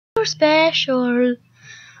super special.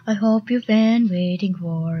 I hope you've been waiting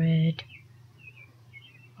for it.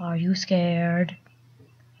 Are you scared?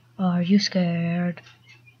 Are you scared?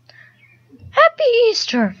 Happy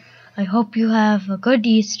Easter! I hope you have a good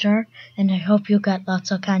Easter, and I hope you got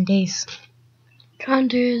lots of candies.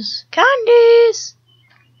 Candies. Candies!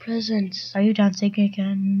 Presents. Are you dancing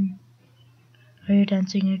again? Are you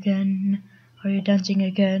dancing again? Are you dancing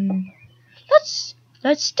again?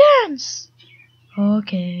 Let's dance!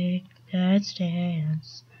 Okay, let's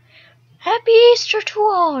dance. Happy Easter to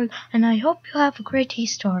all, and I hope you have a great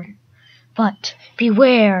Easter. But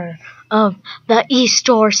beware of the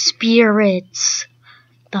Easter spirits.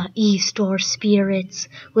 The Easter spirits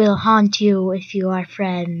will haunt you if you are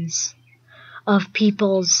friends of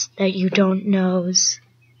peoples that you don't know.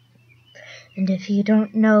 And if you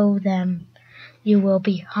don't know them, you will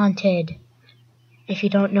be haunted. If you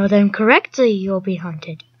don't know them correctly, you'll be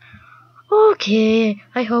haunted. Okay,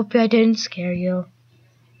 I hope I didn't scare you.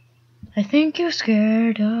 I think you're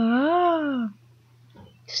scared.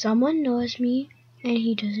 Someone knows me, and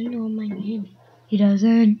he doesn't know my name. He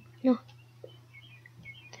doesn't? No.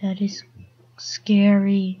 That is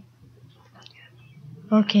scary.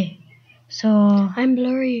 Okay, so... I'm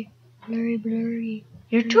blurry. Blurry.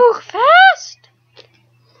 You're too fast!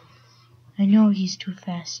 I know he's too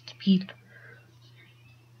fast, Peep.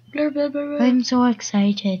 Blur. I'm so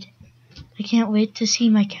excited. I can't wait to see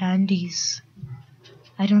my candies.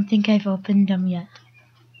 I don't think I've opened them yet.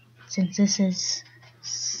 Since this is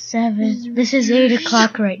 8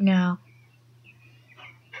 o'clock right now.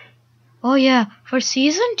 Oh yeah, for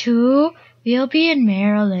season 2, we'll be in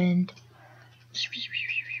Maryland.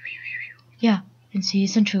 Yeah, in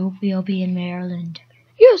season 2, we'll be in Maryland.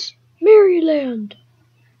 Yes, Maryland.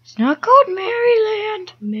 It's not called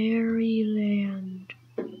Maryland. Maryland.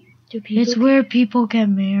 It's where people get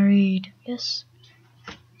married. Yes.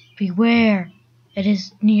 Beware. It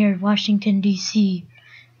is near Washington, D.C.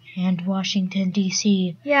 And Washington,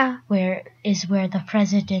 D.C. Yeah. where the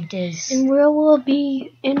president is. And we'll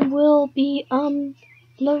be right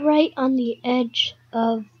on the edge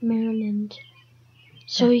of Maryland.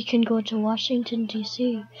 So we can go to Washington,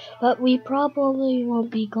 D.C. But we probably won't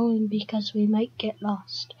be going because we might get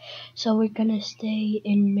lost. So we're gonna stay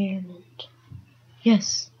in Maryland.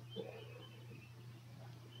 Yes.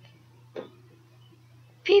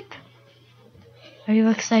 Peep. Are you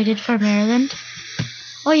excited for Maryland?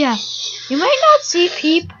 Oh yeah. You might not see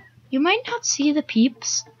Peep. You might not see the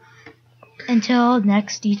Peeps until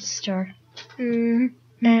next Easter.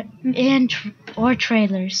 Or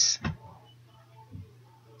trailers.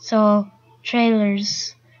 So,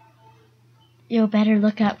 trailers. You'll better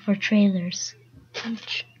look out for trailers.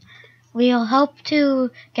 We'll hope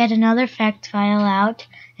to get another fact file out.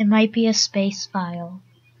 It might be a space file.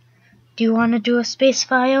 Do you want to do a space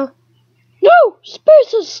file? No!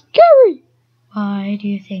 Space is scary! Why do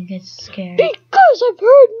you think it's scary? Because I've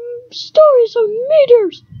heard stories of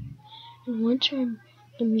meteors! And one time,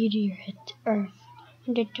 the meteor hit Earth,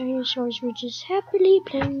 and the dinosaurs were just happily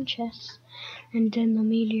playing chess. And then the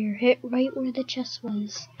meteor hit right where the chess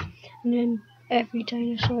was. And then every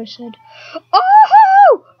dinosaur said,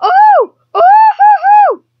 "Oh-ho! Oh!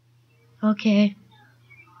 Oh-ho-ho!" Okay.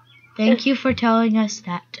 Thank you for telling us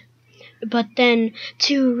that. But then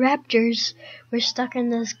 2 raptors were stuck in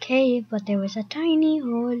this cave, but there was a tiny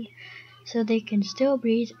hole so they can still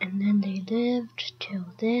breathe, and then they lived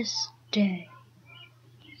till this day.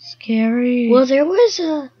 Scary. Well, there was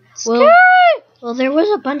a there was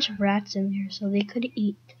a bunch of rats in there, so they could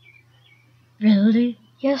eat. Really?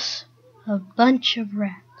 Yes, a bunch of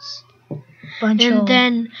rats. And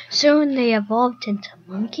Then soon they evolved into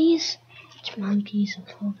monkeys. Which monkeys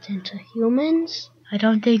evolved into humans. I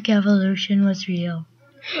don't think evolution was real.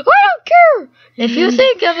 I don't care! If you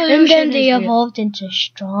think evolution And then they is real. evolved into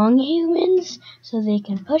strong humans, so they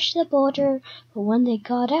can push the border. But when they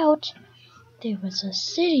got out, there was a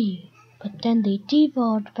city. But then they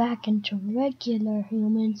devolved back into regular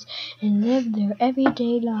humans and lived their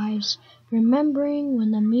everyday lives, remembering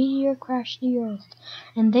when the meteor crashed the Earth.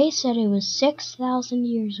 And they said it was 6,000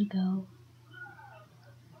 years ago.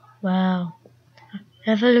 Wow.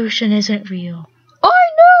 Evolution isn't real. I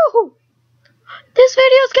know! This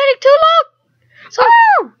video is getting too long! So,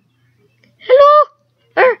 hello!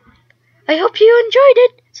 I hope you enjoyed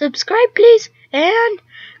it. Subscribe, please, and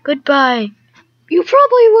goodbye. You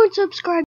probably won't subscribe.